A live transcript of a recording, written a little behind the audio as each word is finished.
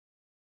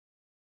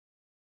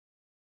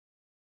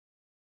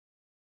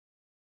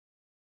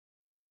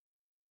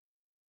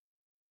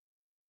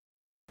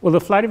Well, the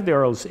Flight of the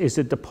Earls is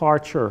a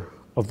departure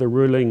of the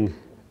ruling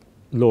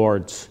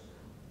lords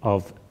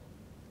of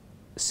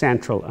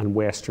central and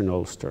western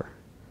Ulster,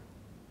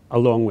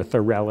 along with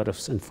their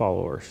relatives and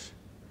followers,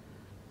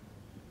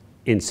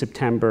 in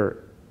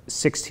September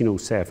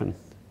 1607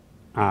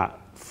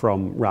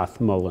 from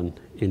Rathmullen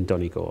in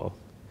Donegal.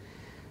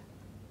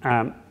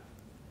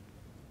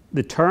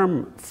 The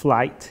term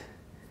flight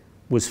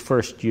was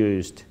first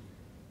used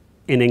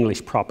in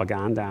English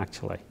propaganda,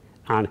 actually,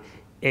 and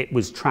it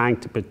was trying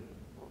to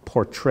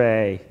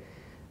portray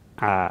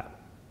the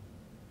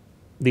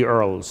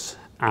Earls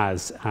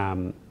as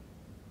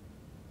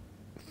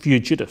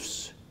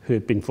fugitives who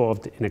had been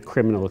involved in a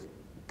criminal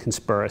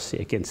conspiracy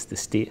against the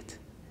state,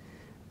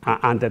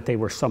 and that they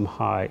were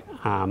somehow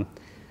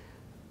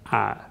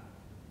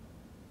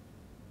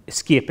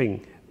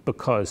escaping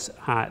because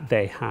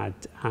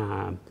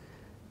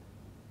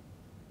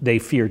they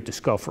feared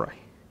discovery.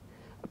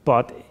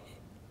 But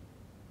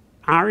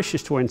Irish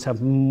historians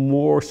have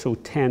more so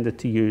tended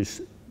to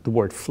use the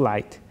word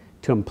flight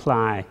to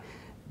imply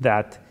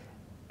that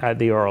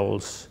the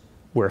Earls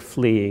were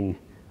fleeing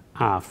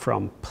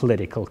from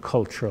political,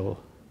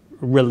 cultural,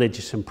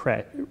 religious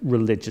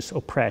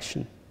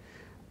oppression,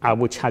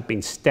 which had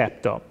been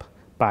stepped up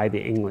by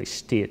the English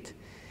state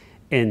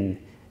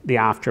in the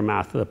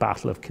aftermath of the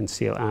Battle of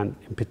Kinsale, and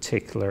in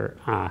particular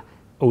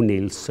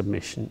O'Neill's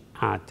submission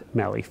at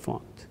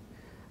Mellifont.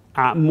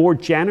 More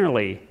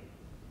generally,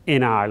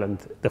 in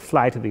Ireland, the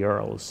flight of the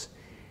Earls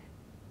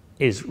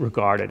is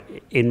regarded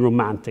in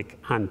romantic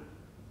and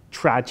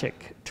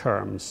tragic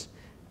terms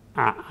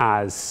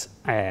as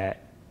the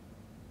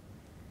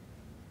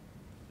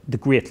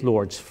great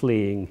lords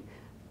fleeing,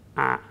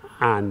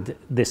 and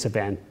this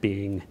event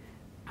being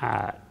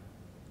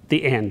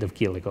the end of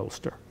Gaelic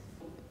Ulster.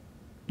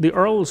 The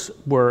Earls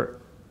were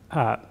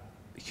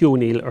Hugh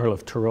O'Neill, Earl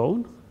of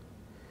Tyrone,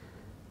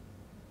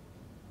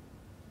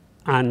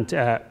 and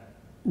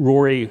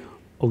Rory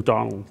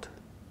O'Donnell,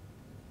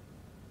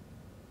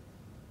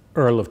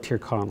 Earl of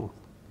Tyrconnell.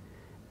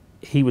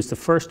 He was the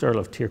first Earl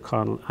of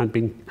Tyrconnell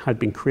and had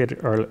been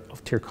created Earl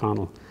of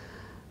Tyrconnell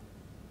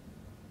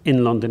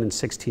in London in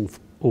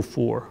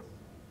 1604.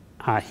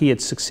 He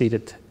had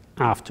succeeded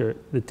after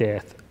the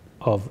death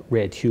of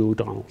Red Hugh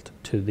O'Donnell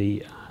to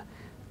the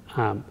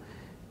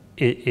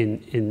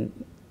in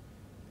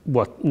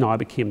what now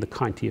became the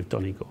county of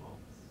Donegal.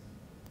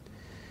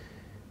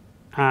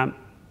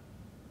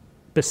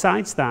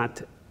 Besides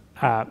that,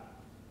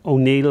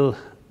 O'Neill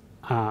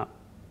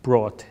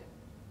brought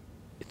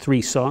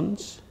three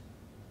sons,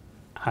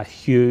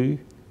 Hugh,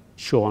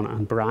 Sean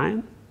and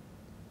Brian.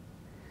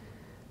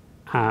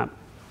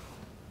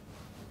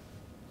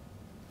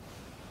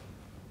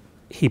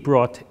 He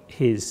brought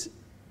his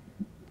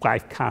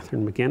wife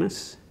Catherine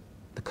McGuinness,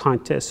 the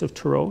Countess of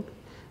Tyrone.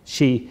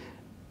 She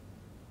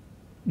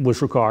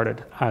was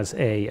regarded as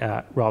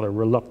a rather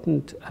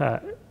reluctant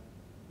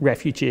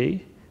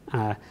refugee,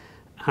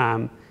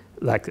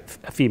 like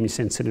a famous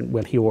incident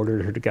when he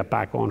ordered her to get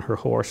back on her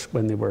horse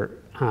when they were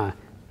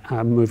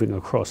moving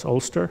across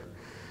Ulster.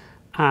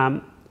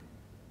 And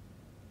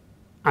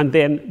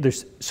then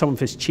there's some of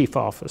his chief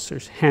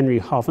officers, Henry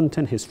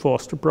Hovington, his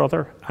foster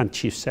brother and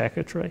chief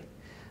secretary.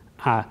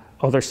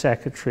 Other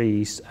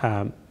secretaries,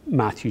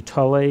 Matthew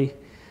Tully,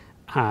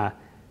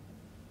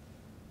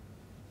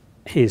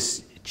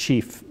 his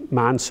chief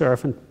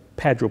manservant,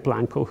 Pedro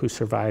Blanco, who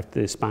survived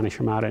the Spanish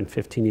Armada in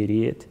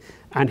 1588,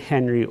 and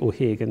Henry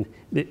O'Hagan,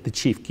 the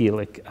chief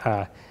Gaelic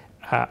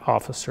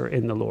officer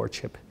in the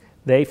lordship.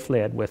 They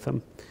fled with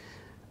him.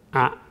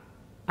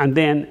 And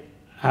then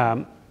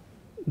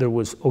there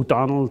was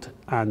O'Donnell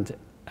and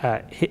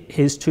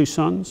his two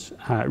sons,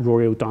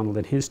 Rory O'Donnell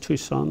and his two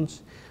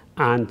sons,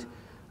 and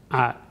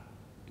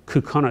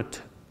Cucunnat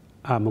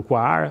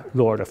Maguire,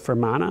 Lord of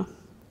Fermanagh,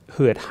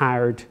 who had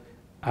hired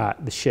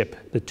the ship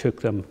that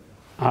took them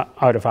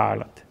out of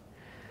Ireland.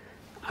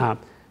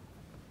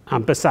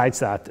 And besides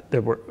that,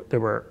 there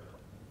were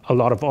a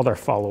lot of other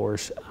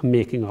followers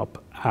making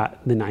up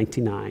the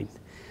 99.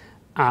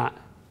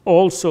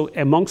 Also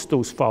amongst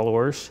those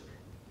followers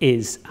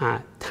is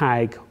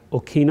Taig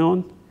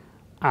O'Keenon,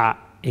 a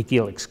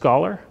Gaelic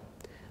scholar,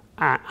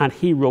 and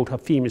he wrote a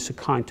famous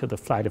account of the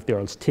flight of the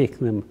Earls,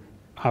 taking them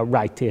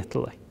right to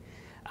Italy.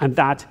 And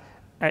that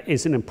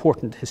is an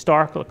important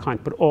historical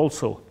account, but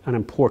also an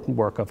important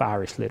work of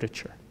Irish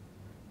literature.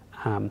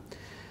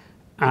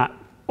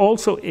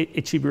 Also,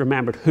 it should be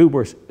remembered who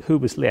was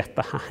left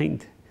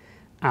behind.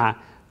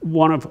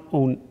 One of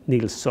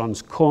O'Neill's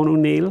sons, Con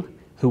O'Neill,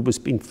 who was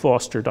being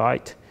fostered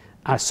out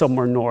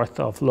somewhere north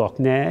of Lough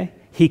Neagh,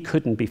 he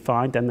couldn't be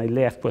found and they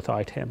left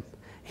without him.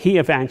 He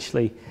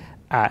eventually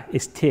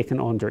is taken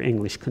under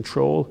English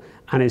control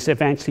and is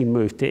eventually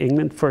moved to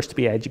England, first to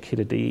be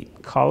educated at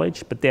Eton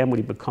College, but then when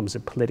he becomes a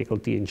political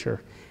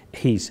danger,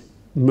 he's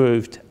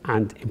moved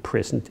and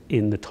imprisoned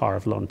in the Tower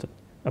of London.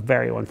 A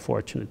very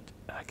unfortunate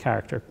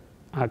character,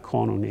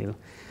 Con O'Neill.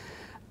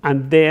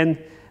 And then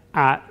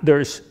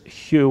there's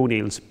Hugh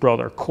O'Neill's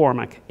brother,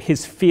 Cormac,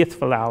 his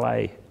faithful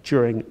ally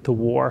during the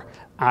war,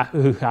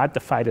 who had to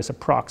fight as a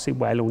proxy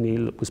while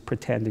O'Neill was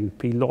pretending to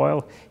be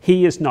loyal.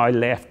 He is now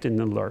left in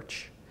the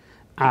lurch.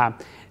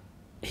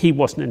 He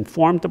wasn't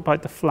informed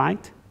about the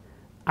flight,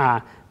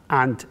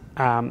 and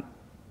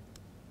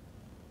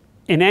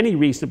in any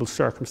reasonable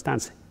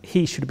circumstance,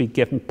 he should be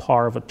given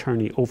power of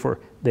attorney over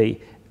the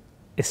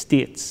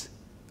estates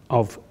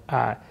of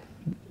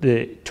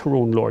the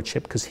Tyrone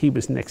lordship, because he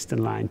was next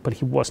in line, but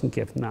he wasn't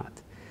given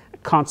that.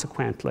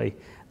 Consequently,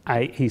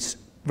 he's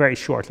very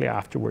shortly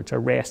afterwards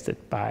arrested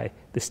by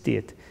the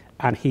state,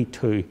 and he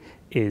too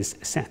is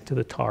sent to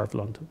the Tower of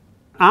London.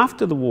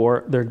 After the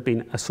war, there had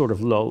been a sort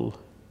of lull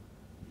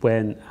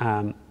when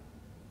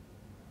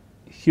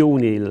Hugh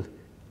O'Neill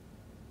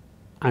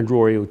and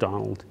Rory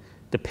O'Donnell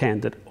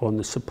depended on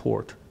the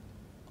support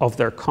of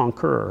their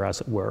conqueror,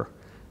 as it were,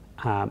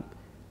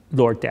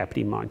 Lord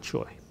Deputy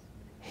Mountjoy.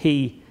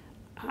 He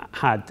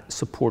had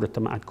supported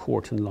them at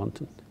court in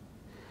London.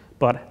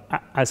 But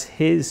as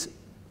his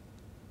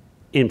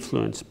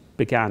influence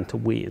began to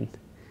wane,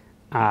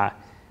 the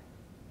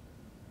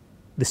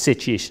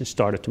situation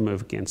started to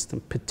move against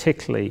them,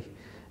 particularly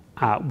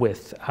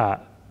with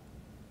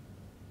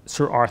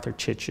Sir Arthur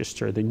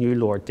Chichester, the new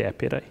Lord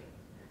Deputy,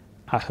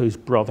 whose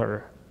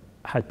brother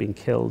had been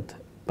killed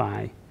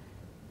by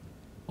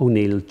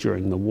O'Neill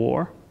during the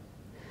war,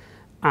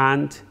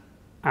 and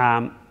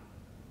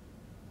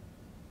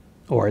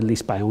or at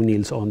least by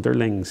O'Neill's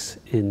underlings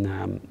in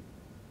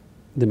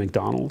the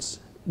MacDonalds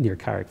near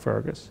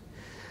Carrickfergus.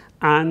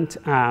 And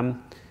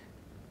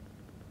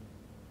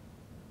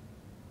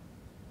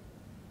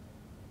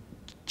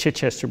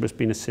Chichester was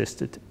being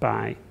assisted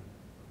by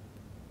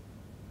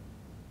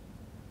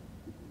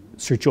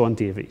Sir John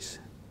Davies,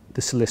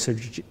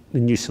 the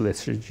new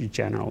Solicitor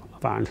General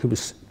of Ireland, who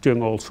was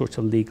doing all sorts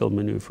of legal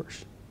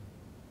manoeuvres.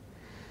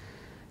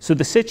 So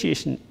the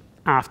situation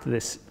after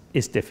this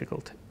is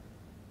difficult.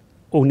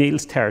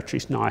 O'Neill's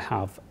territories now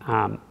have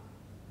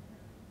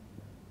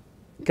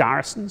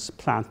garrisons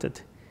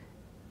planted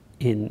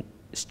in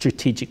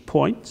strategic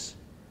points,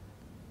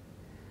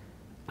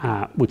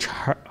 which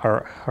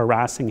are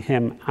harassing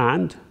him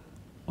and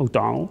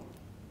O'Donnell.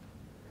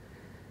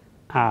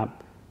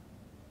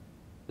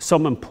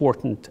 Some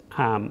important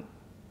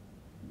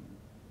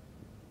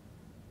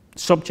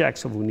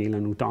subjects of O'Neill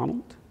and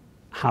O'Donnell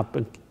have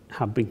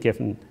been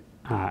given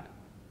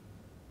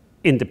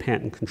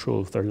independent control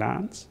of their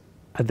lands.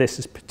 This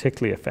is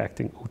particularly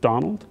affecting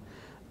O'Donnell,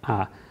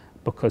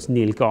 because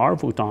Neil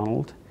Garve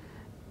O'Donnell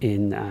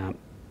in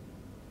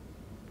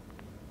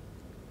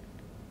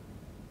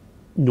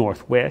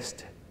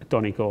northwest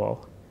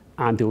Donegal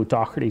and the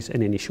O'Dohertys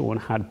in Inishowen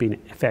had been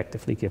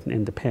effectively given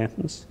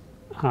independence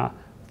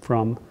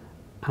from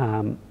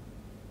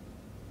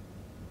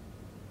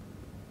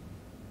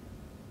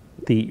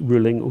the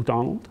ruling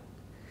O'Donnell.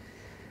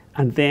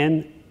 And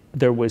then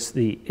there was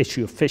the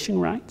issue of fishing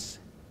rights.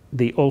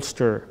 The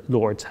Ulster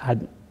lords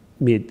had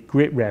made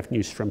great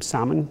revenues from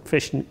salmon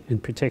fishing in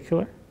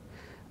particular,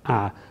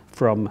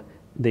 from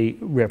the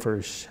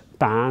rivers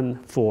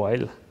Bann,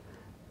 Foyle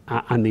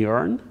and the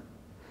Erne.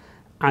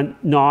 And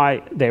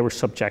now they were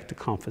subject to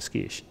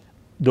confiscation.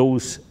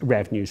 Those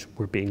revenues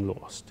were being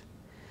lost.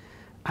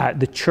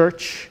 The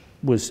church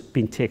was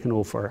being taken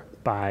over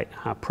by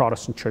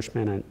Protestant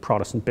churchmen and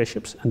Protestant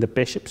bishops, and the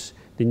bishops,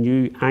 the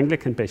new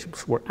Anglican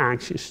bishops, were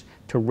anxious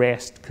to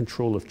wrest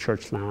control of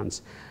church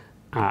lands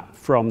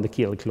from the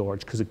Gaelic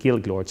lords, because the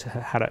Gaelic lords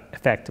had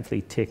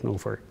effectively taken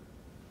over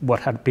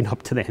what had been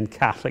up to then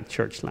Catholic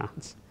church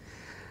lands.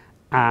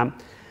 And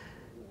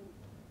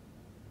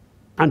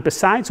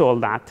besides all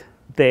that,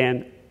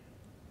 then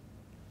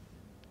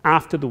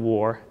after the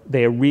war,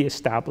 they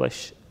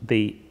re-established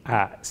the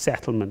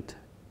settlement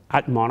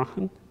at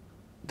Monaghan,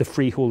 the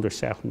freeholder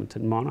settlement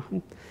in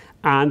Monaghan,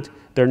 and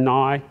they're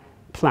now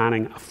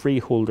planning a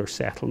freeholder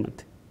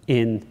settlement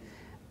in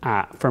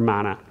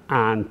Fermanagh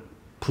and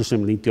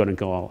presumably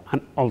Donegal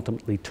and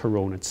ultimately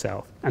Tyrone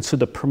itself. And so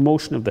the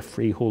promotion of the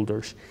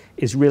freeholders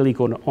is really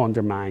going to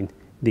undermine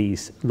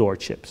these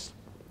lordships.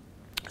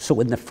 So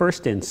in the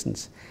first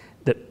instance,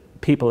 the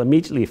people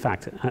immediately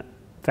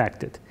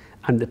affected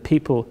and the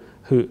people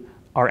who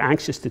are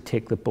anxious to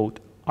take the boat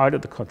out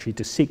of the country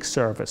to seek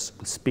service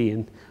with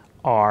Spain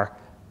are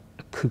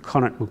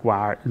Cucunnat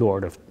Maguire,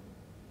 Lord of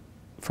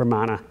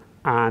Fermanagh,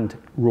 and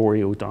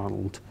Rory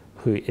O'Donnell,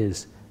 who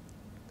is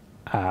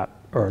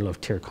Earl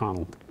of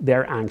Tyrconnell.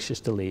 They're anxious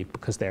to leave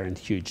because they're in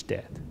huge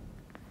debt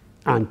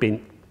and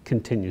being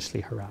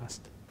continuously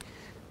harassed.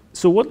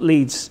 So what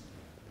leads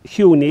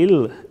Hugh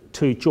O'Neill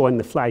to join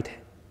the flight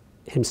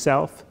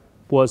himself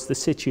was the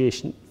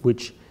situation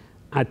which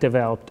had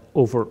developed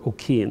over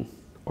O'Kane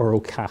or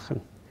O'Cachan.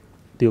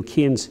 The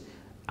O'Kanes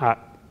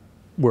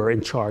were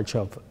in charge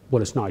of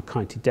what is now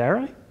County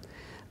Derry,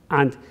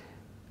 and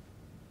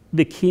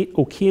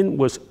O'Kane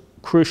was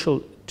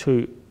crucial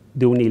to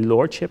the O'Neill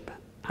lordship.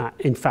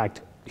 In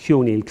fact, Hugh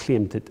O'Neill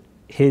claimed that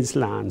his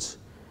lands,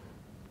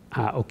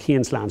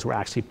 O'Kane's lands, were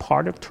actually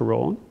part of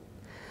Tyrone.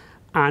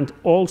 And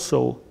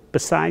also,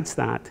 besides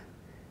that,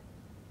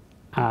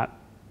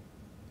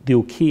 the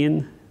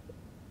O'Kane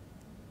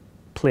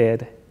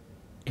played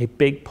a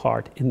big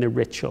part in the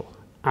ritual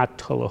at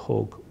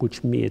Tullahoge,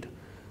 which went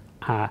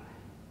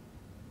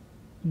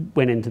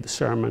into the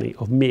ceremony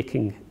of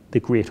making the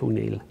Great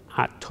O'Neill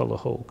at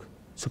Tullahoge.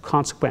 So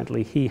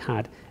consequently, he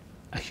had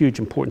a huge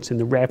importance in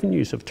the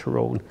revenues of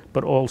Tyrone,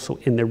 but also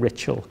in the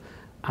ritual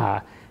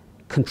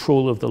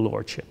control of the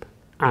lordship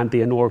and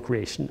the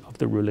inauguration of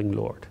the ruling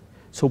lord.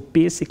 So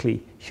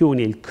basically, Hugh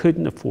O'Neill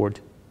couldn't afford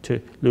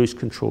to lose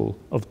control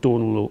of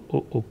Donald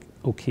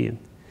O'Kane.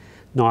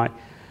 Now,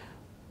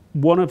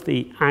 one of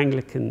the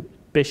Anglican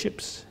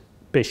bishops,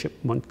 Bishop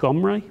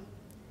Montgomery,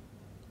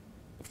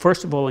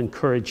 first of all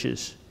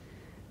encourages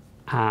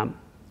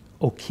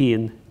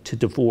O'Kane to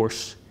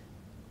divorce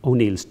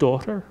O'Neill's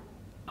daughter,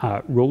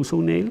 Rose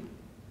O'Neill,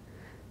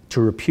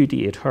 to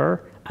repudiate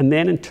her, and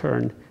then in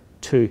turn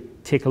to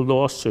take a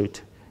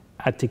lawsuit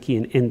to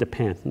gain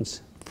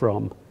independence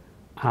from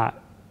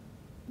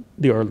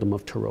the earldom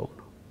of Tyrone.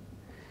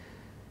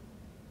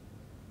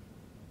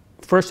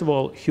 First of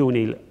all, Hugh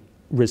O'Neill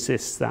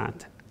resists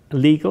that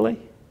legally.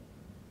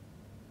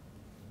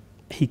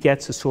 He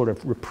gets a sort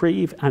of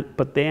reprieve,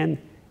 but then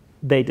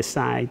the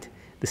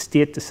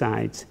state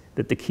decides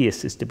that the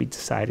case is to be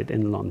decided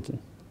in London,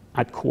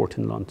 at court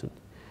in London,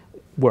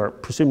 where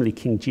presumably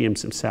King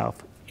James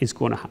himself is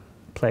going to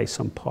play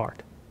some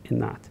part in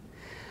that.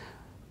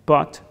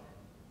 But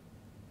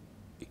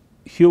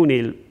Hugh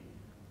O'Neill,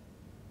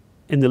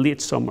 in the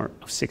late summer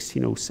of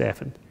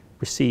 1607,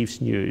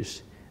 receives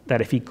news that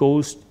if he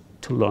goes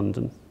to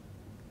London,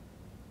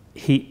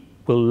 he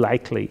will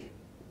likely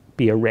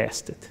be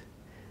arrested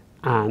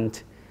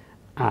and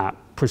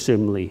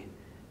presumably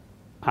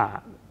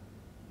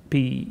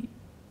be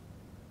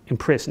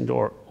imprisoned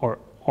or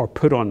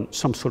put on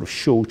some sort of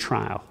show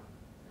trial.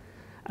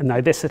 And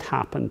now this had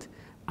happened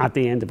at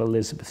the end of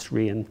Elizabeth's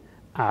reign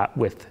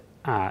with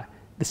the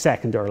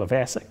second Earl of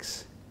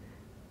Essex,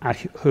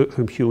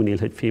 whom Hugh O'Neill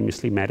had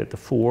famously met at the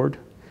ford.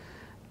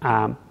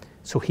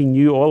 So he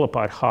knew all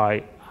about how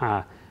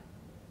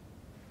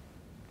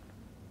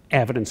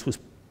evidence was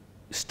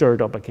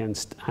stirred up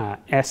against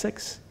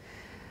Essex.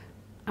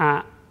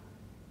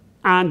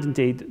 And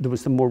indeed, there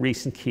was the more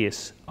recent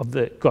case of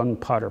the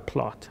gunpowder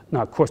plot.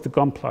 Now, of course, the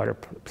gunpowder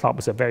plot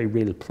was a very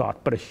real plot,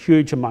 but a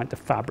huge amount of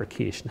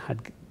fabrication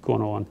had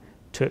gone on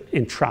to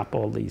entrap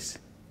all these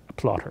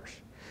plotters.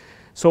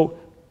 So,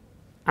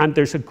 and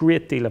there's a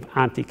great deal of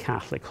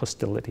anti-Catholic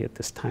hostility at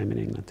this time in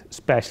England,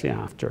 especially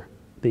after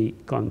the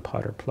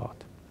gunpowder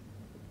plot.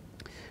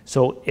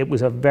 So it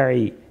was a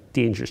very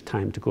dangerous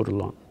time to go to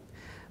London.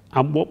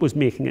 And what was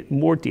making it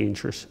more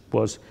dangerous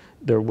was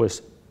there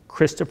was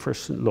Christopher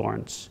St.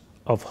 Lawrence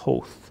of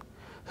Howth,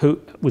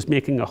 who was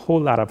making a whole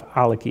lot of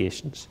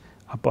allegations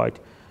about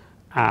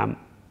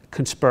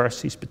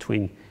conspiracies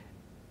between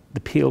the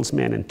Pales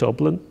men in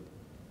Dublin,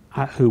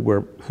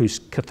 whose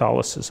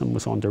Catholicism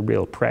was under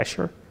real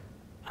pressure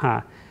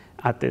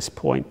at this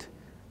point,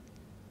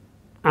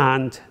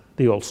 and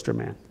the Ulster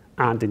men,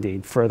 and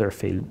indeed further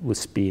afield with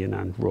Spain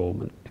and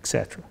Rome,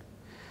 etc.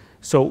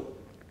 So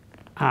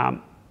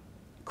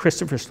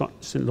Christopher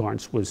St.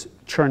 Lawrence was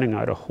churning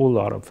out a whole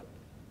lot of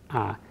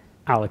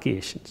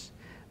allegations.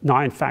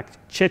 Now, in fact,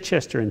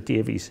 Chichester and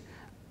Davies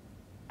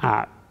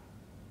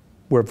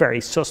were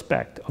very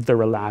suspect of the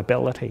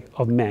reliability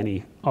of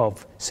many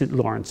of St.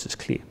 Lawrence's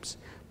claims.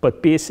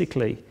 But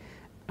basically,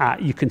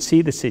 you can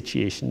see the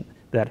situation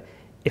that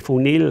if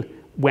O'Neill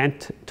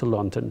went to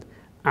London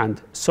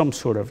and some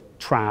sort of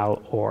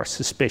trial or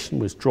suspicion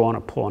was drawn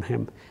upon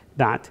him,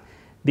 that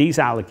these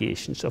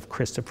allegations of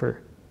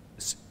Christopher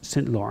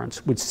St.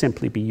 Lawrence would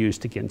simply be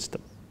used against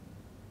him.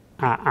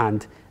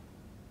 And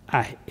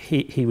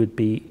he would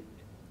be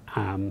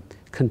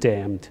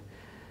condemned.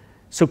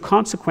 So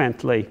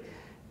consequently,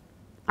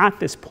 at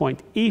this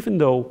point, even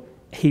though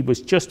he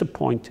was just at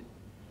the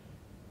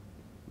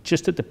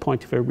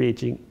point of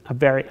arranging a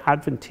very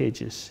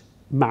advantageous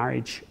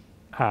marriage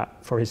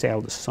for his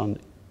eldest son,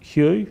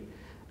 Hugh,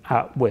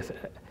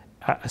 with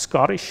a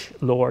Scottish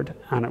lord,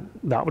 and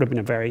that would have been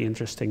a very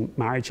interesting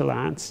marriage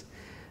alliance,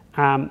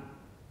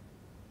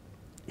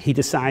 he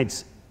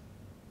decides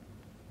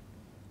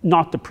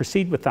not to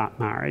proceed with that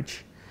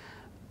marriage,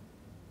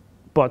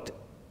 but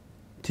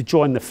to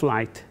join the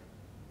flight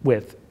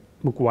with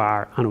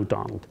Maguire and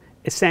O'Donnell,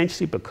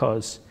 essentially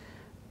because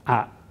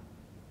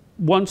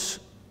once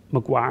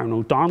Maguire and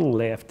O'Donnell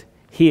left,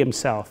 he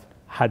himself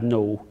had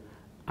no,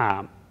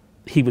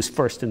 he was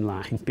first in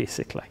line,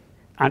 basically.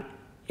 And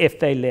if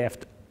they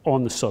left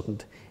on the sudden,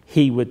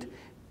 he would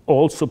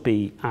also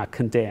be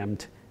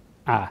condemned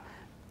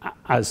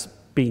as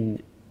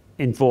being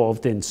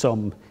involved in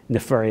some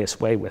nefarious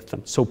way with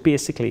them. So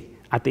basically,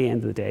 at the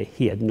end of the day,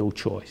 he had no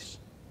choice.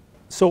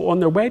 So on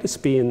their way to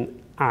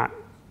Spain,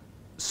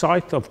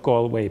 south of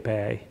Galway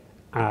Bay,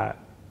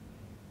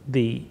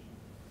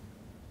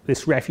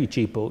 this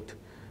refugee boat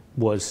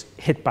was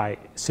hit by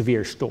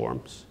severe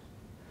storms.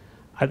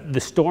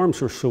 The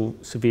storms were so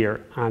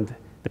severe and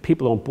the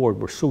people on board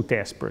were so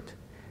desperate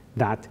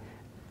that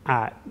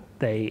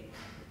they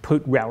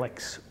put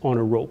relics on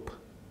a rope,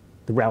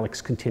 the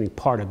relics containing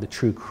part of the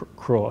true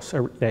cross,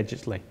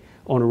 allegedly,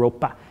 on a rope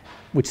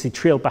which they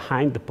trailed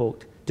behind the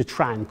boat to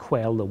try and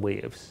quell the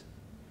waves.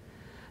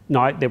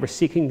 Now, they were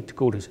seeking to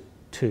go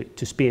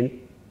to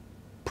Spain,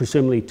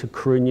 presumably to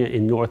Coruña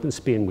in northern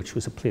Spain, which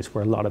was a place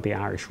where a lot of the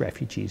Irish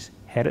refugees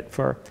headed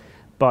for.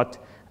 But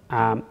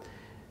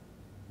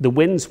the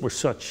winds were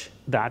such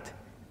that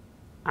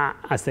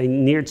as they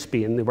neared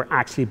Spain, they were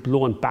actually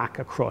blown back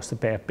across the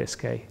Bay of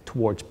Biscay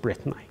towards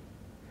Brittany.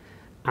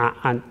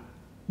 And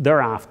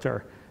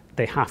thereafter,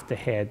 they have to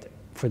head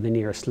for the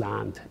nearest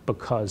land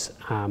because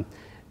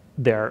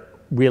they're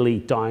really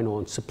down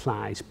on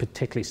supplies,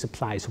 particularly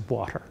supplies of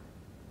water.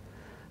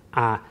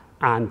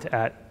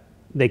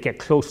 They get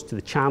close to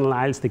the Channel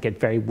Islands. They get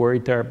very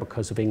worried there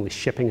because of English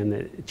shipping, and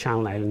the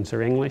Channel Islands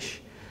are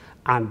English.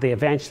 And they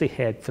eventually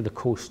head for the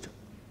coast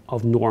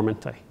of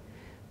Normandy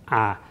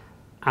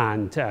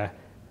and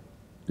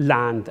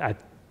land at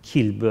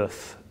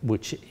Quillebeuf,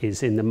 which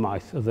is in the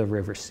mouth of the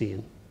River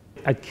Seine.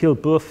 At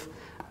Quillebeuf,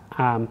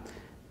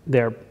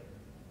 they're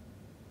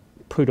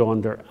put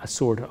under a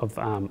sort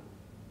of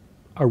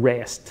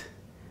arrest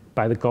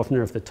by the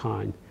governor of the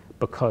town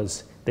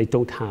because they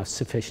don't have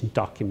sufficient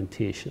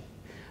documentation.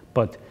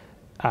 But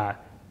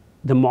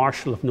the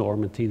Marshal of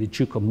Normandy, the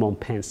Duke of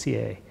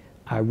Montpensier,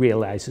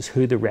 realizes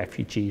who the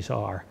refugees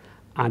are,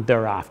 and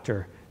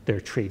thereafter they're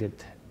treated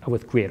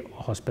with great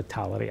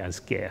hospitality as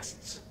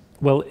guests.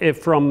 Well,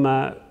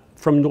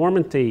 from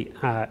Normandy,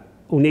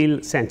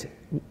 O'Neill sent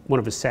one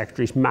of his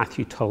secretaries,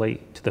 Matthew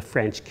Tully, to the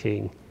French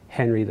king,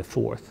 Henry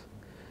IV.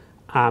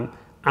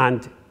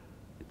 And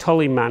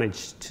Tully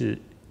managed to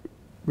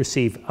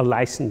receive a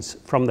license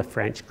from the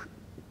French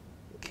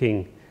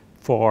king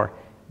for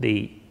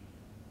the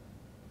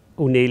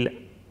O'Neill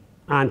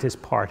and his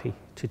party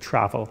to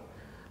travel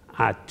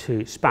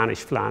to Spanish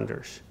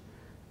Flanders,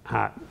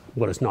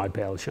 what is now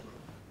Belgium,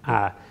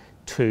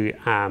 to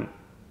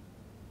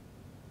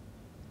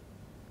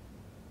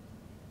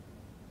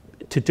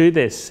do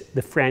this.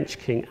 The French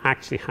king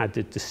actually had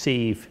to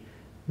deceive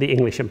the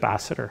English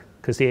ambassador,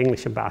 because the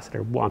English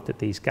ambassador wanted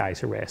these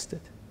guys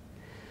arrested.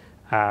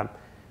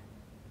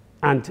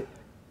 And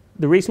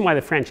the reason why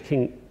the French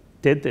king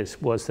did this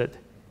was that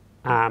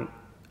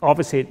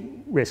obviously it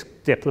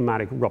risked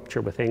diplomatic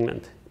rupture with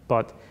England,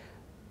 but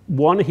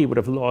one, he would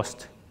have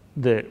lost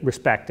the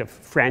respect of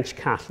French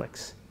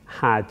Catholics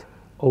had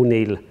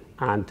O'Neill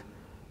and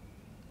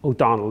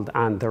O'Donnell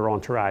and their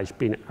entourage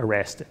been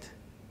arrested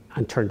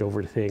and turned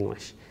over to the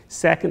English.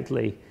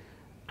 Secondly,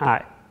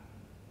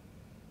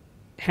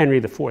 Henry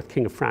IV,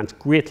 King of France,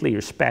 greatly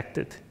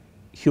respected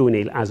Hugh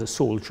O'Neill as a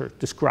soldier,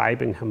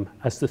 describing him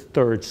as the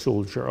third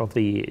soldier of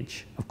the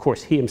age. Of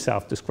course, he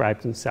himself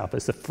described himself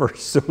as the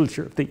first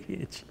soldier of the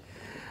age.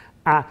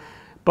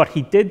 But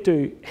he did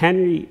do,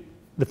 Henry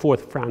IV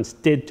of France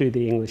did do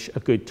the English a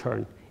good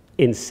turn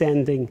in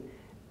sending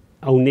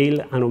O'Neill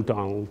and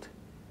O'Donnell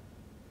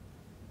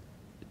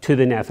to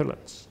the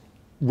Netherlands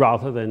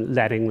rather than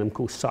letting them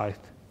go south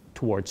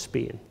towards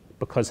Spain,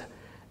 because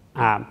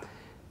that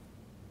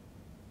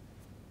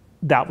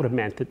would have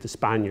meant that the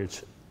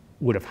Spaniards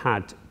would have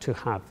had to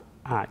have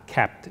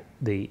kept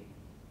the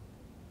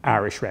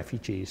Irish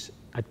refugees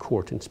at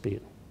court in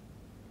Spain.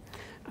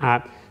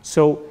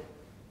 So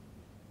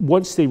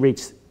once they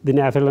reach the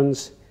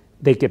Netherlands,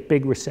 they get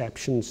big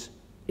receptions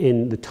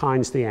in the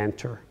towns they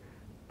enter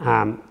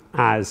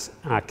as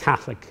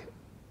Catholic,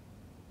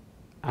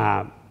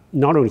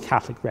 not only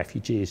Catholic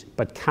refugees,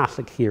 but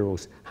Catholic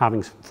heroes,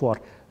 having fought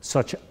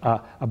such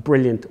a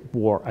brilliant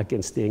war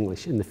against the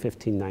English in the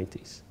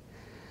 1590s.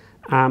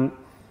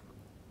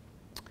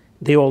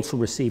 They also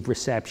receive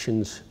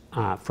receptions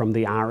from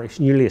the Irish,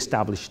 newly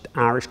established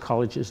Irish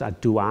colleges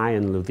at Douai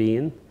and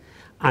Louvain,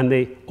 and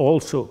they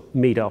also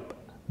meet up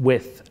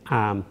with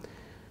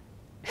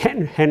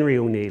Henry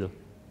O'Neill,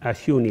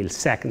 Hugh O'Neill's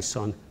second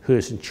son, who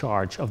is in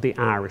charge of the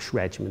Irish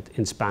regiment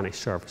in Spanish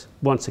service.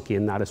 Once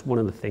again, that is one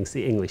of the things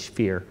the English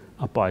fear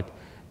about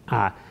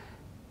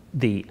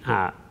the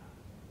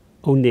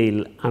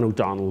O'Neill and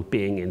O'Donnell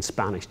being in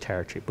Spanish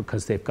territory,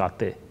 because they've got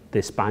the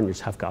Spaniards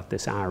have got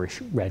this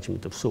Irish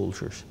regiment of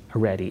soldiers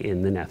already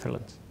in the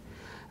Netherlands.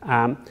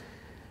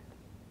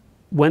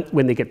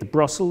 When they get to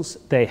Brussels,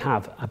 they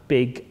have a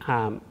big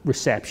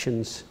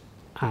receptions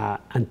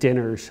and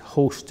dinners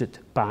hosted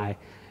by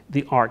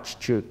the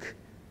Archduke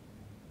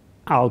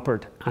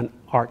Albert and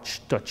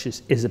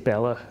Archduchess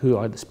Isabella, who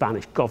are the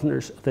Spanish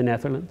governors of the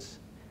Netherlands.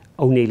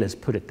 O'Neill is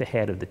put at the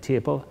head of the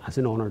table as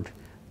an honoured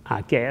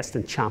guest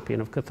and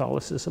champion of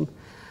Catholicism.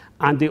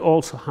 And they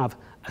also have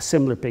a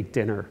similar big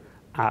dinner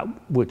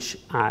which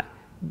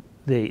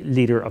the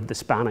leader of the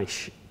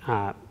Spanish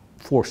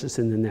forces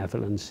in the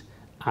Netherlands,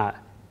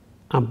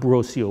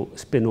 Ambrosio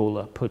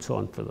Spinola, puts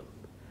on for them.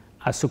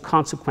 So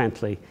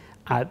consequently,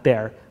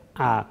 they're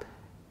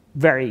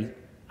very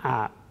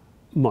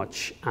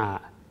much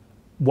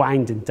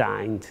wined and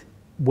dined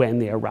when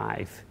they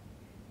arrive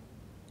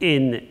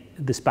in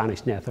the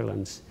Spanish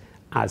Netherlands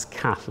as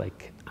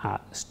Catholic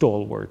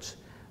stalwarts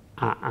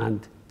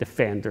and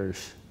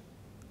defenders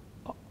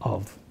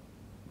of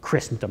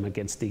Christendom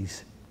against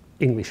these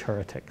English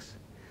heretics.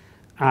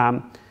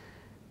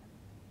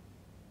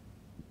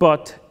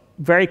 But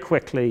very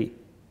quickly,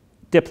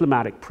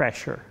 diplomatic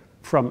pressure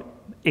from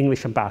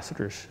English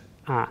ambassadors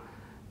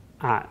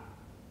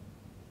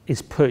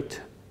is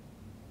put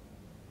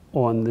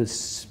on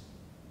the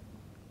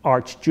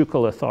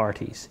archducal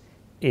authorities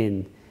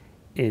in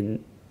the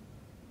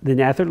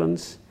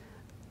Netherlands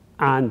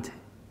and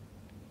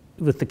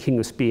with the King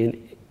of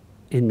Spain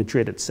in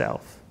Madrid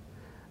itself.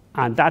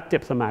 And that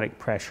diplomatic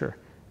pressure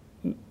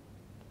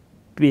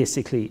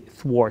basically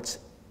thwarts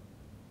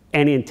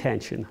any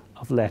intention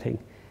of letting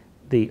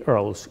the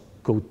Earls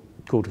go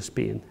to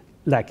Spain.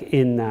 Like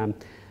in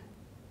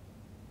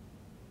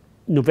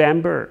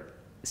November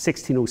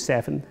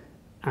 1607,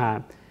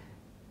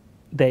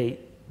 they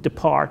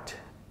depart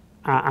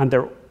and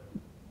they're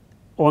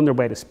on their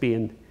way to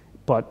Spain,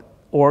 but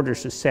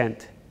orders are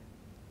sent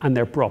and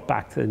they're brought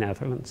back to the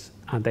Netherlands,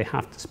 and they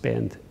have to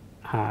spend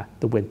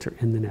the winter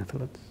in the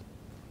Netherlands.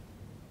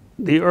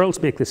 The Earls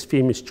make this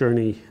famous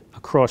journey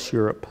across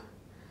Europe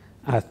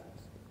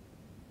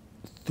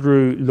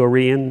through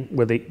Lorraine,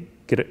 where they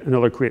get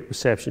another great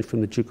reception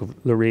from the Duke of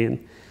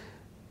Lorraine,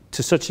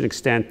 to such an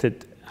extent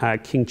that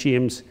King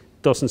James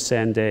doesn't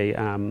send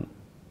a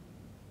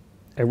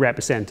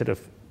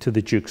representative to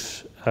the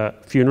Duke's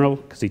funeral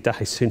because he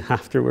dies soon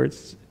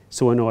afterwards.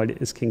 So annoyed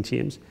is King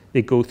James.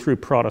 They go through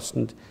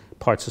Protestant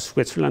parts of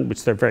Switzerland,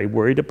 which they're very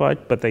worried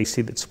about, but they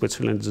see that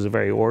Switzerland is a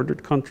very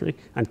ordered country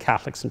and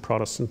Catholics and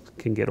Protestants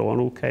can get on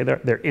okay.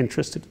 They're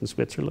interested in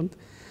Switzerland.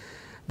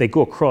 They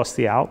go across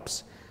the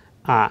Alps,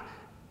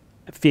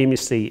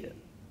 famously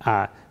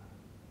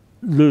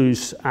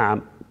lose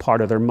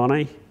part of their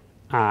money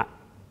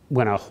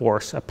when a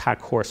pack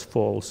horse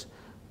falls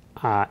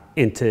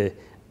into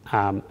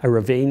a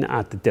ravine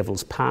at the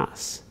Devil's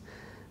Pass.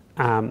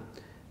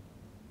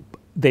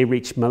 They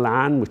reach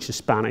Milan, which is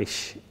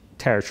Spanish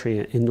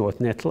territory in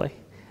northern Italy.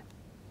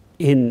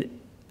 In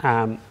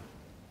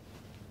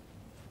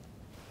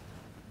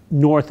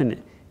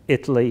northern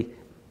Italy,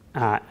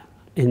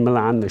 in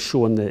Milan, they're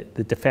showing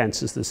the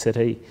defences of the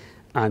city,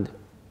 and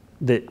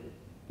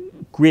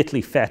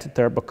greatly feted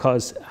there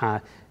because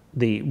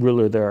the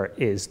ruler there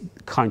is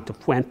Count of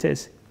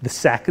Fuentes, the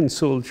second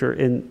soldier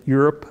in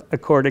Europe,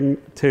 according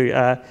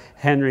to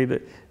Henry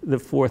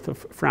IV of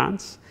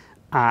France.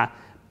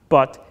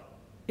 But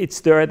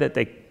it's there that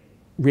they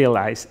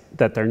realize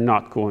that they're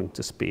not going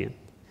to Spain.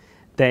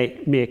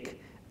 They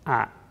make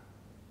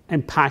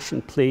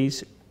impassioned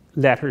pleas.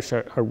 Letters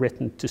are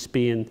written to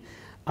Spain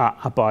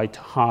about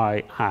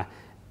how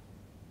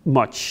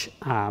much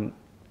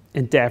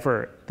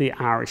endeavour the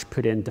Irish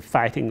put into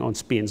fighting on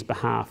Spain's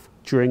behalf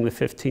during the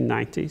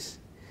 1590s,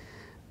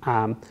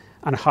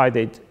 and how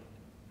they'd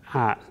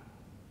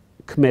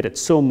committed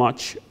so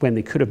much when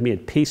they could have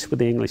made peace with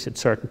the English at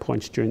certain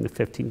points during the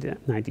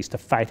 1590s to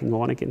fighting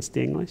on against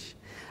the English.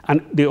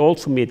 And they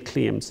also made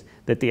claims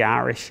that the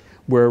Irish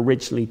were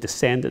originally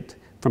descended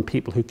from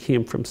people who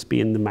came from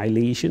Spain, the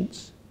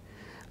Milesians.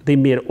 They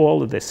made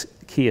all of this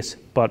case,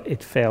 but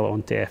it fell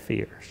on deaf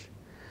ears.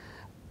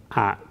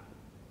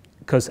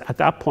 Because at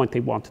that point they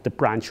wanted to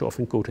branch off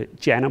and go to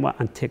Genoa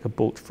and take a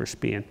boat for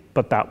Spain,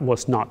 but that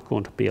was not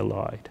going to be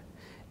allowed.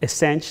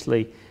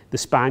 Essentially, the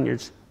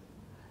Spaniards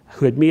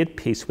who had made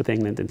peace with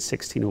England in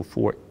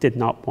 1604 did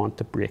not want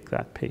to break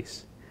that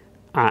peace,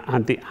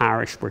 and the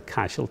Irish were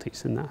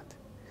casualties in that.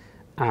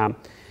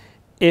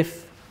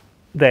 If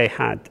they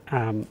had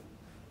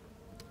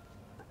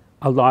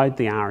allowed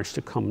the Irish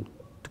to come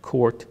to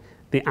court,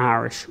 the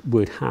Irish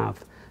would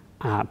have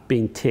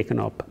been taken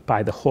up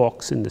by the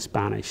hawks in the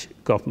Spanish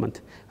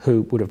government,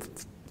 who would have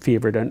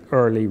favoured an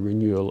early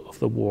renewal of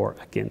the war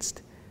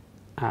against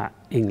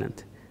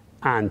England.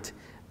 And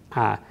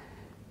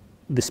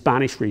the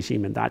Spanish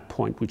regime at that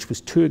point, which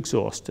was too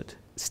exhausted,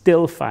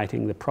 still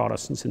fighting the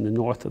Protestants in the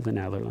north of the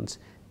Netherlands,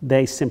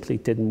 they simply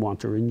didn't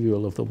want a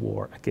renewal of the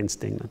war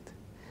against England.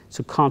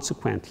 So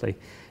consequently,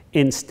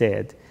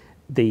 instead,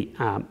 the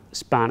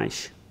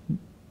Spanish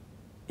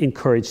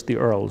encouraged the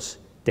Earls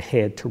to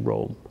head to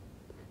Rome.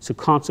 So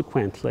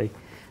consequently,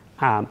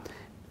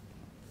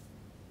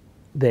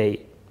 their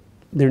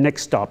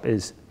next stop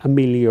is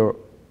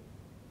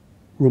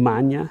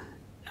Emilia-Romagna,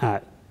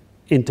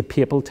 into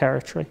papal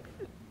territory.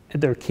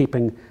 They're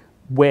keeping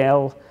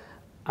well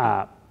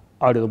out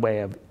of the way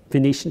of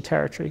Venetian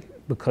territory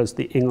because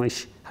the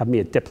English have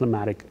made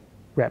diplomatic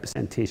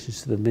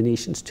representations to the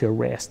Venetians to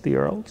arrest the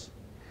Earls.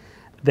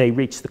 They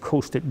reach the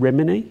coast at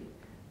Rimini.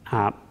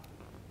 I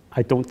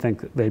don't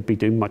think that they'd be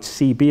doing much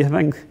sea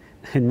bathing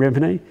in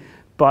Rimini,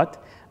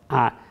 but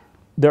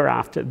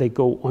thereafter they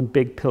go on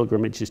big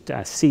pilgrimages to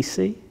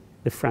Assisi,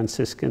 the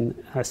Franciscan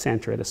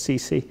centre at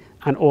Assisi,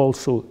 and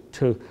also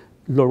to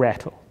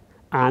Loreto.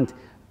 And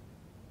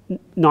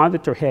now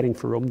that they're heading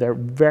for Rome, they're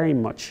very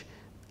much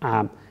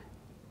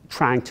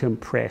trying to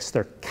impress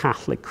their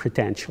Catholic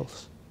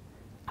credentials.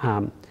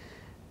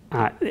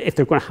 If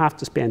they're going to have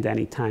to spend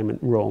any time in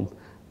Rome,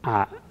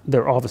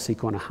 they're obviously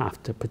going to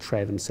have to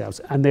portray themselves,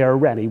 and they're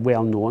already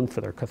well known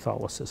for their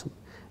Catholicism,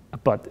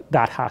 but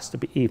that has to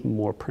be even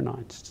more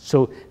pronounced.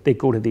 So they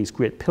go to these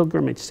great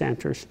pilgrimage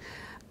centres,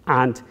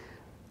 and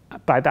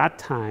by that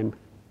time,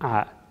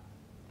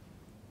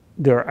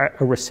 a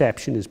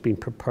reception is being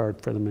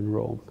prepared for them in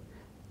Rome.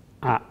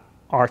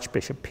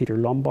 Archbishop Peter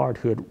Lombard,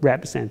 who had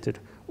represented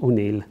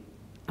O'Neill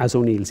as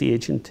O'Neill's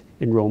agent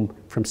in Rome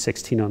from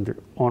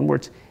 1600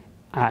 onwards,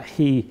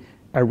 he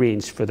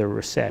arranged for their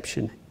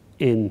reception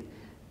in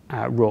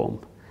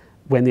Rome.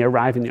 When they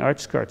arrive in the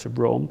outskirts of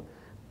Rome,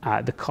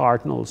 the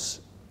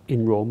cardinals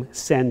in Rome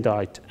send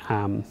out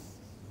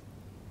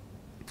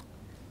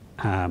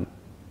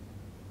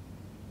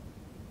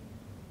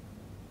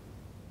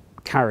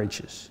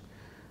carriages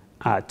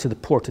to the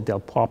Porta del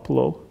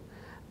Popolo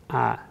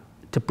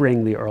to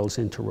bring the Earls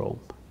into Rome.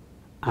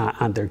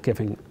 And they're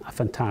giving a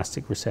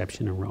fantastic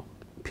reception in Rome.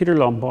 Peter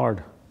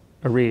Lombard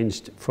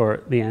arranged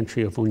for the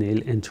entry of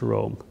O'Neill into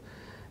Rome.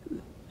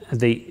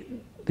 The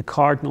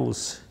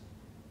cardinals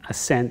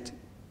sent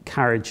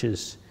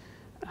carriages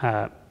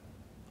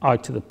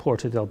out to the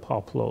Porta del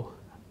Popolo,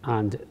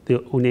 and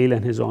O'Neill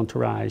and his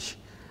entourage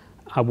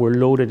were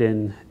loaded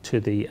into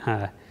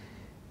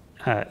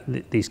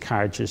these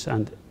carriages.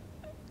 And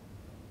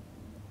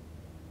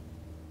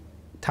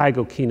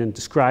Tygo Keenan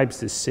describes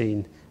this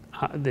scene,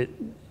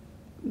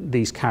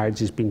 these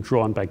carriages being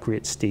drawn by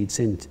great steeds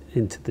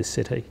into the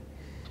city.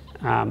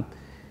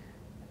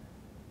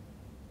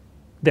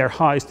 They're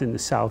housed in the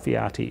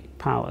Salviati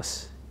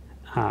Palace,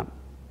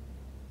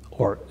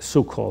 or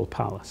so-called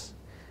palace.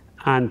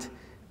 And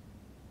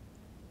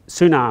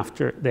soon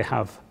after, they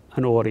have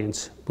an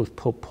audience with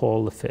Pope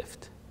Paul V,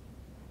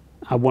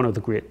 one of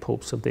the great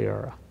popes of the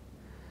era.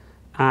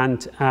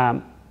 And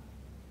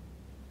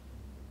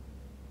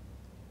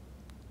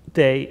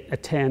they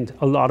attend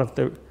a lot of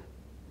the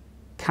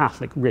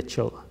Catholic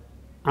ritual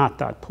at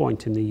that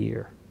point in the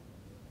year.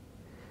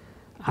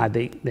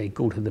 They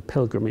go to the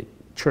pilgrimage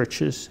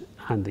churches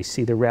and they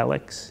see the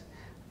relics.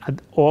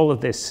 And all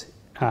of this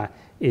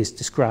is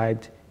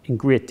described in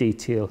great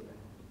detail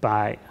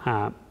by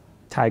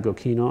Tygo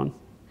Keenan.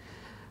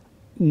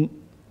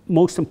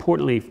 Most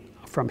importantly,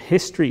 from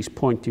history's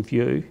point of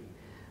view,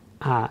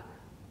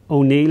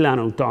 O'Neill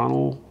and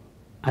O'Donnell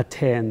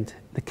attend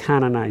the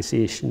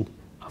canonization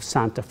of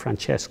Santa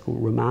Francesco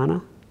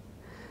Romana.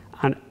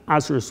 And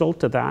as a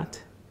result of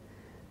that,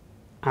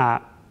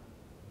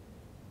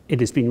 it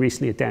has been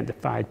recently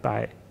identified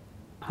by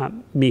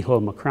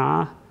Micheál Mac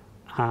Rath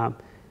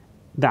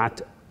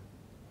that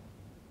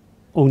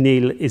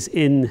O'Neill is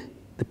in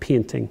the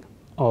painting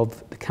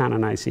of the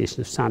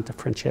canonization of Santa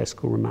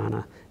Francesco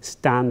Romana,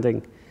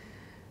 standing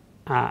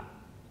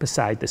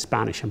beside the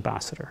Spanish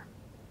ambassador.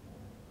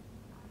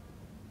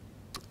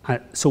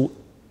 So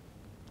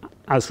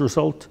as a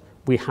result,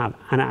 we have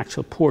an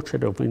actual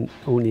portrait of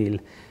O'Neill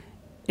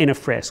in a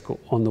fresco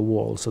on the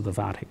walls of the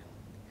Vatican.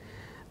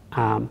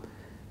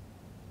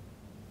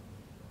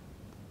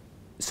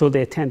 So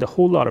they attend a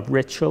whole lot of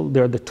ritual.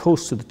 They're the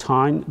toast of the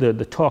town. They're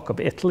the talk of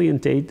Italy,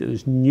 indeed.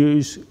 There's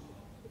news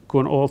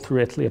going all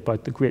through Italy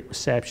about the great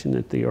reception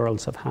that the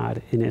Earls have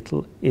had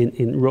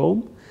in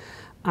Rome.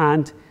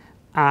 And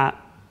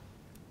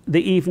they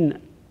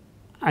even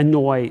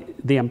annoy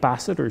the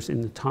ambassadors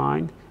in the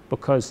town,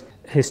 because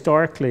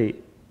historically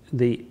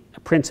the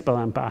principal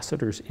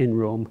ambassadors in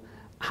Rome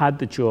had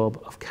the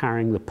job of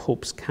carrying the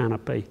Pope's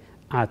canopy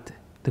at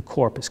the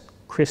Corpus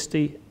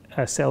Christi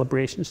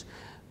celebrations.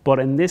 But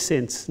in this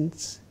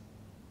instance,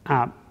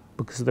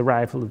 because of the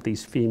arrival of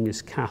these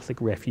famous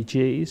Catholic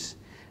refugees,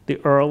 the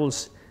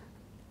Earls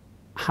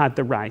had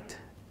the right,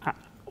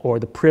 or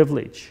the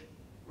privilege,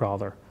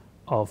 rather,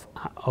 of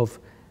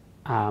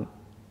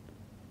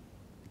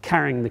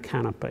carrying the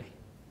canopy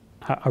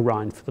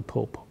around for the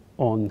Pope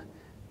on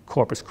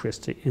Corpus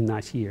Christi in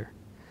that year.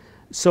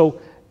 So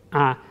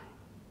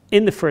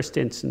in the first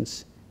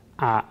instance,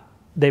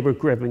 they were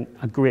given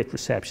a great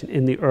reception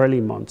in the early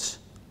months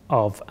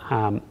of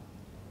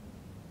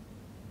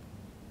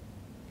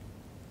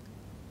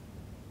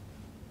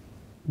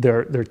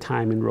their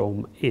time in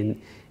Rome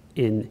in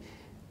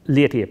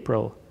late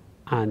April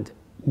and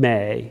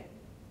May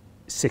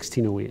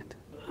 1608.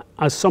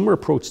 As summer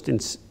approached in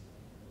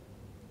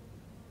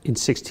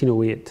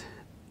 1608,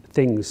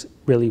 things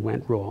really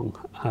went wrong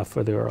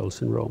for the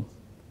Earls in Rome.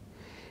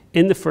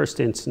 In the first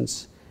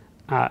instance,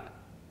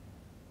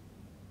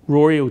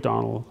 Rory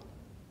O'Donnell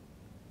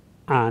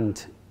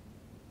and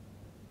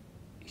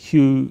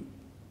Hugh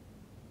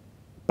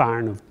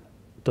Baron of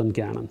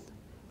Dungannon,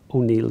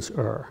 O'Neill's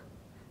heir,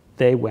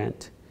 they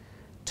went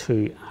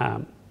to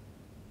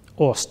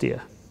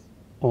Ostia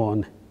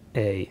on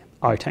a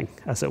outing,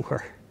 as it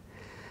were.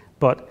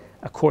 But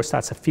of course,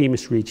 that's a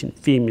famous region,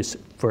 famous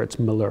for its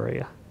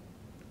malaria.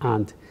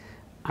 And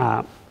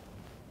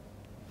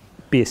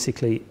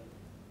basically,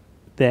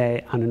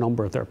 they and a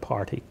number of their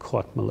party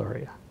caught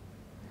malaria.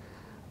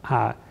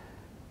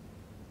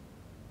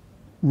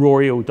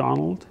 Rory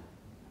O'Donnell,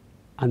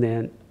 and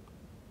then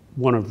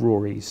one of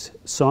Rory's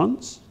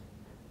sons,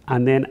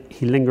 and then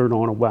he lingered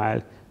on a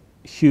while.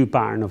 Hugh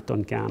Baron of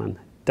Dungannon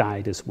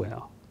died as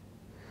well.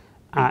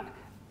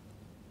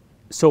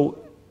 So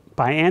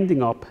by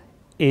ending up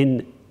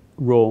in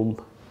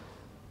Rome,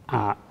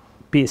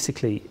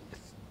 basically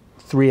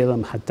 3 of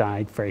them had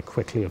died very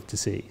quickly of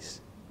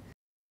disease.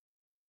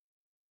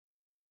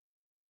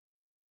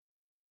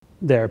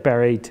 they're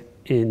buried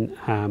in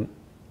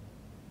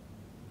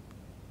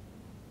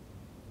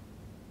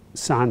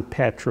San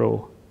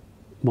Pedro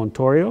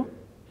Montorio,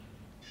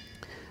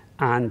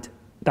 and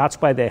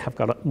that's why they have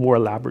got more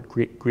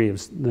elaborate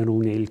graves than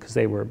O'Neill, because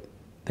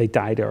they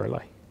died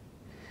early.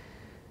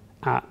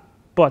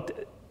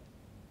 But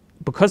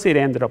because they'd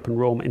ended up in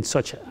Rome in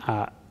such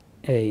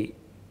a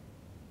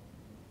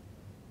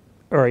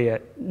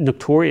area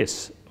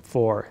notorious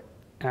for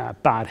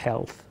bad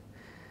health,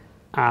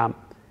 had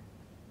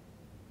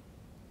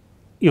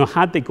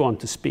they gone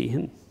to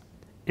Spain,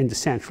 into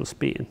central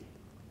Spain,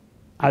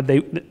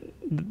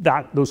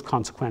 those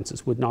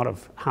consequences would not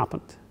have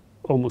happened,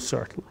 almost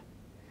certainly.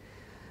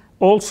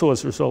 Also,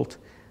 as a result,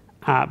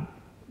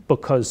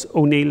 because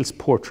O'Neill's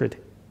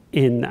portrait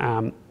in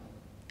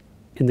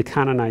the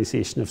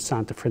canonization of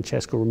Santa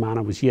Francesca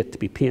Romana was yet to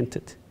be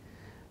painted,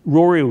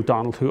 Rory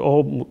O'Donnell,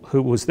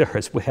 who was there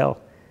as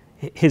well,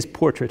 his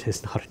portrait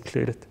is not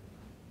included.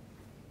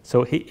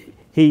 So he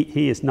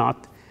is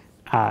not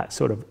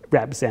sort of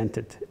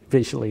represented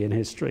visually in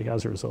history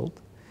as a result.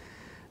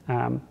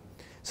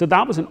 So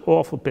that was an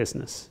awful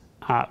business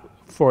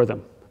for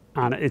them.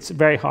 And it's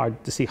very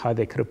hard to see how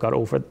they could have got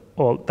over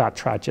all that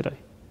tragedy.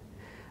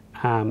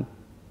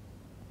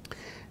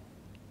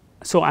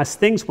 So as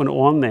things went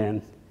on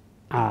then,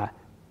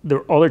 there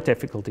were other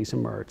difficulties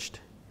emerged.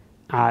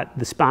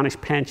 The Spanish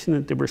pension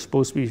that they were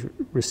supposed to be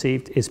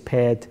received is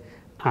paid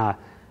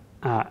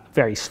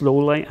very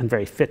slowly and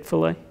very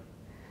fitfully.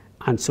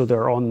 And so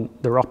they're on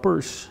their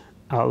uppers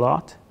a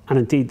lot. And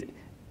indeed,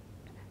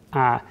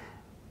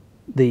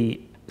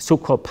 the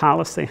so-called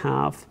palace they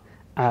have,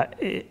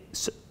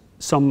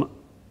 some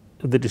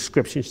of the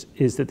descriptions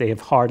is that they have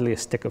hardly a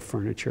stick of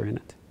furniture in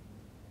it.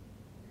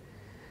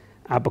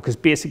 Because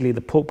basically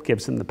the Pope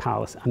gives them the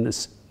palace, and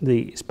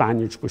the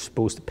Spaniards were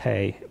supposed to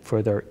pay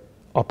for their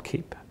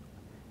upkeep.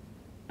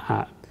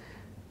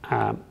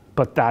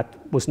 But that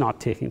was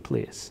not taking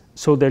place.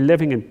 So they're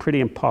living in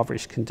pretty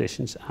impoverished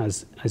conditions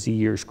as the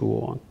years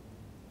go on.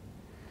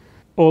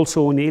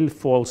 Also, O'Neill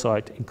falls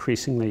out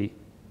increasingly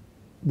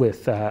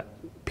with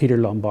Peter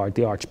Lombard,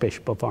 the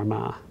Archbishop of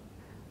Armagh.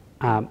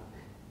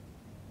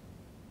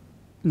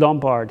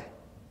 Lombard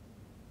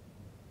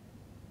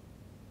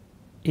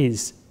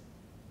is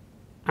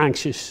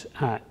anxious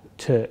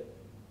to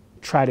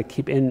try to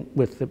keep in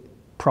with the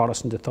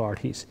Protestant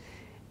authorities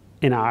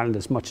in Ireland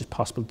as much as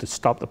possible to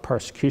stop the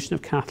persecution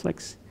of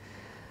Catholics.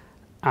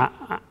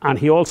 And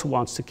he also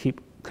wants to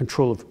keep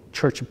control of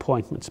church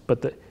appointments,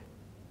 but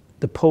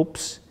the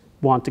popes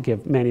want to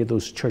give many of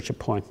those church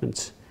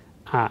appointments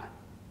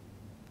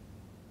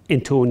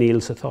into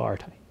O'Neill's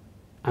authority.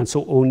 And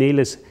so O'Neill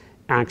is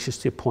anxious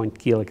to appoint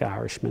Gaelic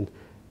Irishmen,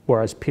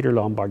 whereas Peter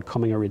Lombard,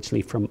 coming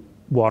originally from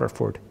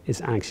Waterford,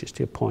 is anxious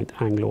to appoint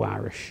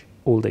Anglo-Irish,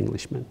 Old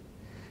Englishmen.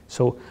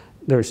 So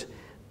there's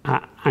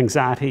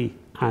anxiety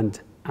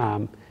and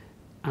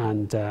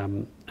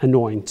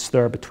annoyance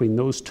there between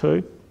those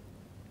two.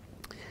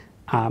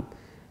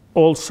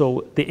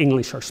 Also, the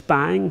English are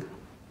spying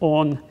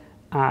on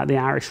the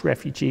Irish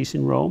refugees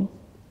in Rome.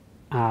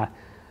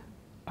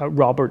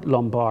 Robert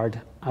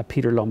Lombard,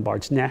 Peter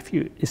Lombard's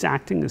nephew, is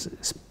acting as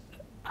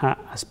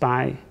a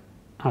spy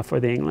for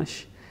the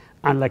English.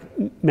 And like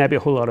maybe a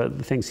whole lot of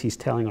the things he's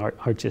telling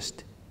are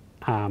just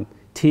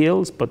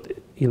tales, but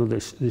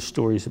there's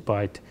stories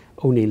about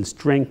O'Neill's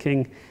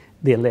drinking,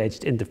 the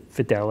alleged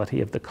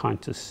infidelity of the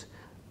Countess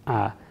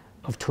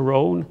of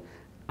Tyrone.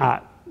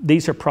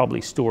 These are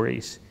probably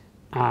stories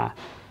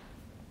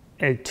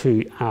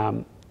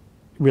to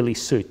really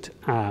suit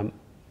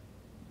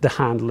the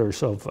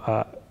handlers of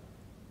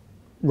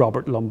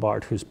Robert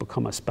Lombard, who's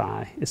become a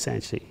spy,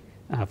 essentially,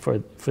 for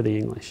the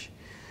English.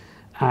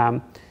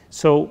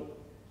 So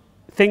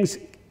things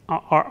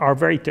are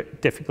very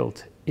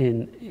difficult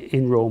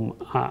in Rome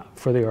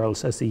for the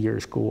Earls as the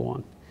years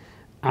go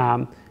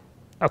on.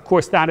 Of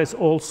course, that is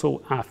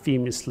also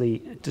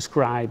famously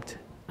described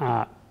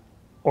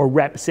or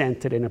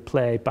represented in a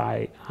play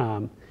by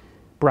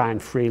Brian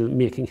Friel,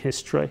 Making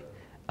History.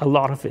 A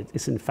lot of it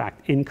is in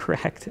fact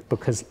incorrect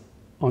because,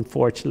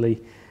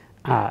 unfortunately,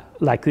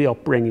 like the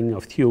upbringing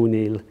of Hugh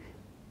O'Neill,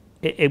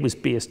 it was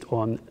based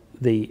on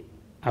a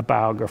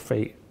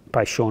biography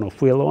by Sean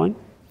O'Wheeloin.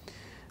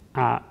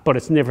 But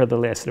it's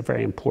nevertheless a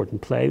very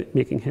important play,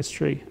 Making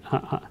History,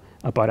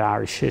 about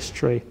Irish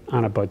history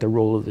and about the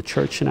role of the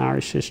church in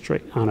Irish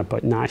history and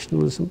about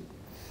nationalism.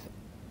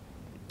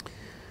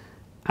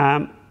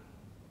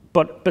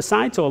 But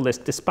besides all this,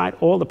 despite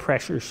all the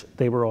pressures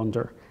they were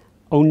under,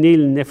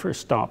 O'Neill never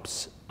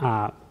stops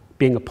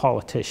being a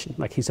politician.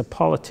 Like, he's a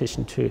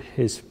politician to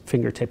his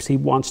fingertips. He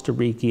wants to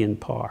regain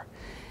power.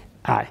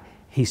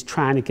 He's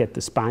trying to get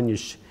the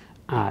Spaniards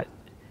to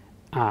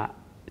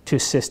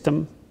assist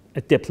him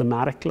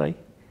diplomatically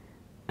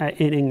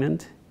in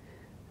England,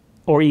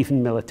 or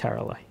even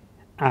militarily.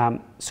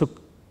 So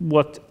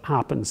what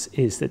happens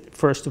is that,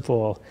 first of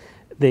all,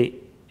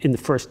 in the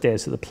first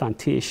days of the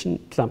plantation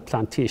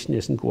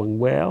isn't going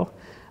well,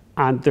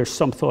 and there's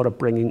some thought of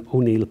bringing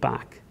O'Neill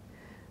back.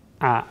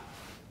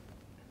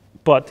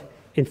 But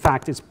in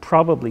fact, it's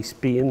probably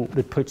Spain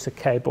that puts the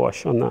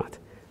kibosh on that,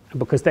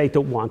 because they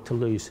don't want to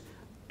lose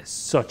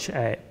such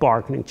a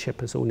bargaining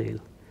chip as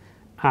O'Neill.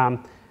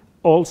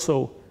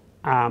 Also,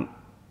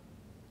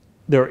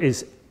 there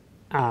is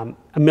a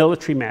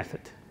military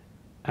method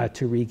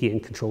to regain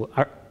control,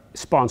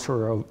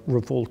 sponsor a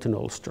revolt in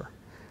Ulster.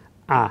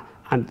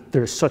 And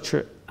there's such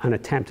an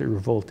attempted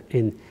revolt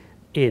in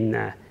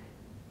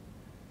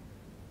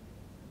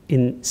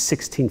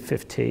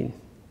 1615.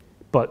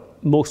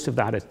 But most of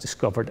that is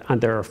discovered,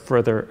 and there are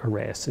further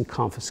arrests and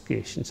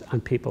confiscations,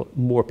 and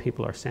more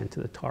people are sent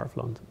to the Tower of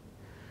London.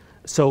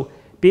 So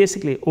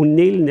basically,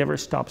 O'Neill never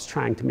stops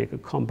trying to make a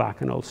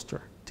comeback in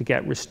Ulster to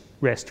get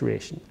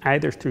restoration,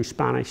 either through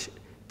Spanish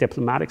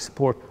diplomatic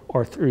support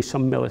or through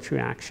some military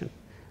action,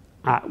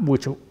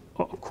 which of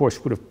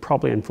course would have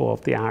probably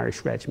involved the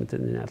Irish regiment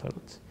in the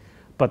Netherlands.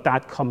 But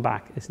that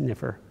comeback is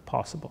never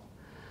possible.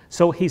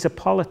 So he's a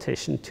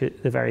politician to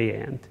the very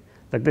end.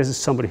 Like, this is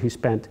somebody who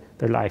spent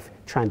their life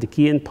trying to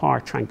gain power,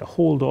 trying to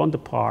hold on to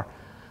power,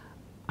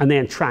 and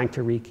then trying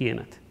to regain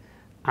it.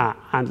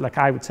 And like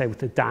I would say,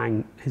 with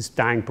his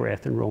dying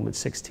breath in Rome in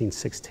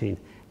 1616,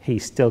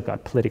 he's still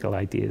got political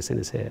ideas in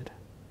his head.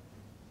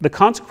 The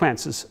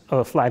consequences of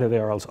the flight of the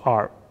Earls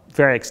are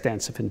very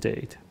extensive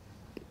indeed.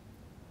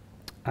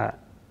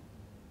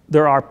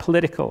 There are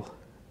political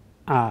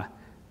and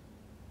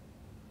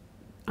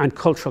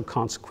cultural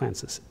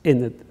consequences in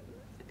that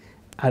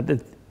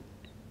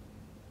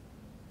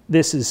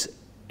this is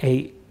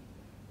a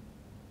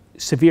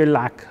severe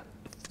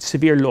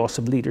loss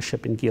of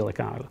leadership in Gaelic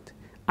Ireland.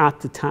 At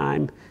the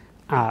time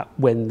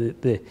when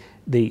the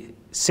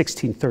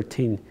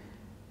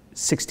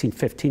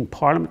 1615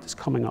 Parliament is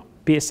coming up,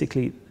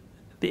 basically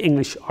the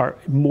English are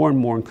more and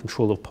more in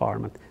control of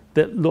Parliament.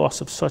 The loss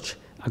of such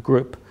a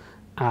group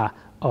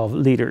of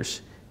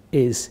leaders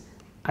is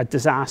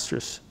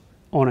disastrous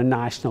on a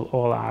national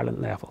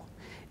All-Ireland level.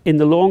 In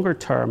the longer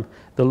term,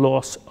 the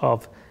loss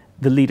of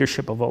the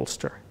leadership of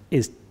Ulster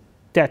is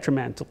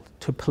detrimental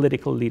to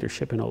political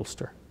leadership in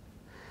Ulster.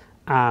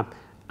 And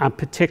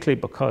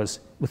particularly because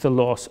with the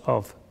loss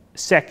of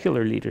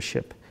secular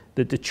leadership,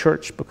 that the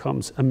church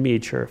becomes a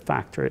major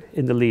factor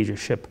in the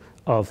leadership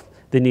of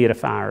the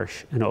native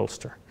Irish in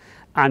Ulster.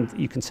 And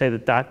you can say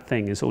that that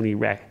thing is only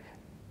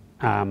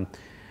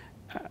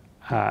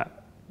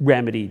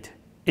remedied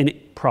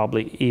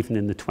probably even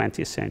in the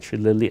 20th century,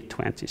 the late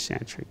 20th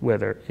century, where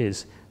there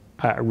is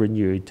a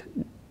renewed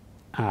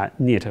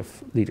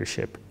native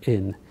leadership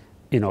in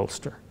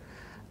Ulster.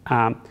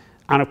 And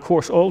of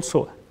course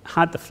also,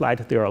 had the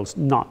flight of the Earls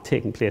not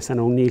taken place and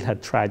O'Neill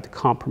had tried to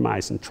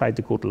compromise and tried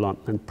to go to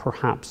London and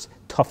perhaps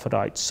tough it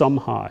out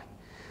somehow,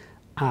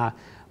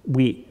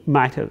 we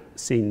might have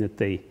seen that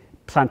the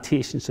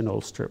plantations in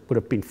Ulster would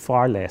have been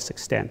far less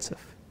extensive,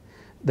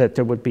 that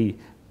there would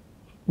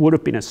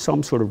have been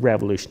some sort of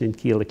revolution in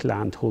Gaelic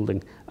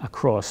landholding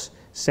across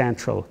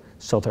central,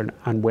 southern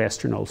and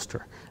western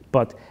Ulster.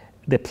 But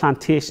the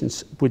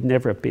plantations would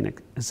never have been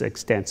as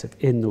extensive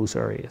in those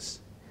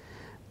areas.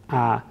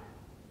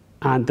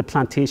 And the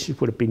plantations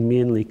would have been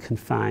mainly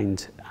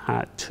confined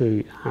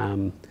to,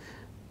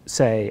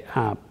 say,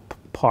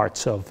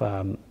 parts of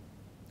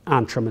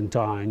Antrim and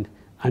Down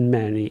and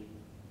many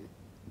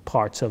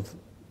parts of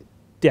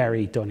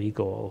Derry,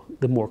 Donegal,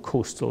 the more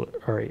coastal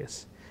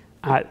areas.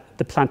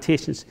 The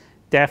plantations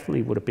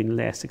definitely would have been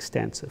less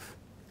extensive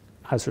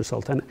as a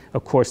result. And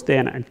of course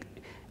then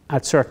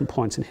at certain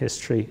points in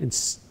history, in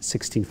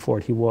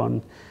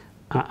 1641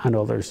 and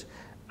others,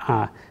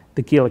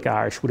 the Gaelic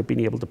Irish would have been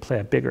able to play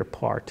a bigger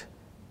part.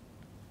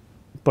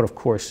 But of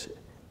course,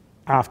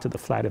 after the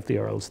flight of the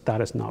Earls,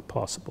 that is not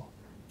possible.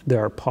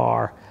 Their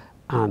power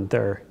and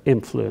their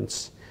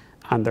influence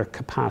and their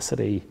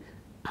capacity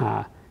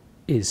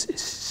is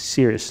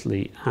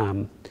seriously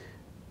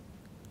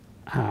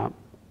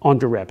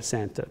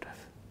underrepresented.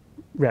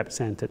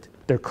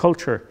 Their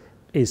culture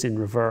is in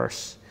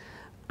reverse,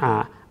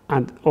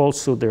 and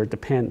also they're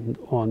dependent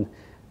on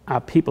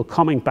people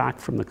coming back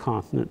from the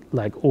continent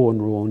like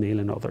Owen Roe O'Neill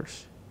and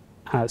others.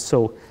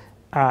 So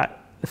the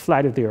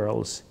flight of the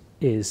Earls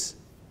is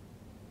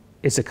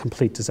a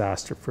complete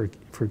disaster for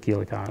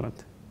Gaelic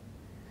Ireland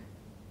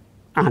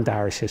and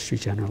Irish history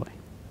generally.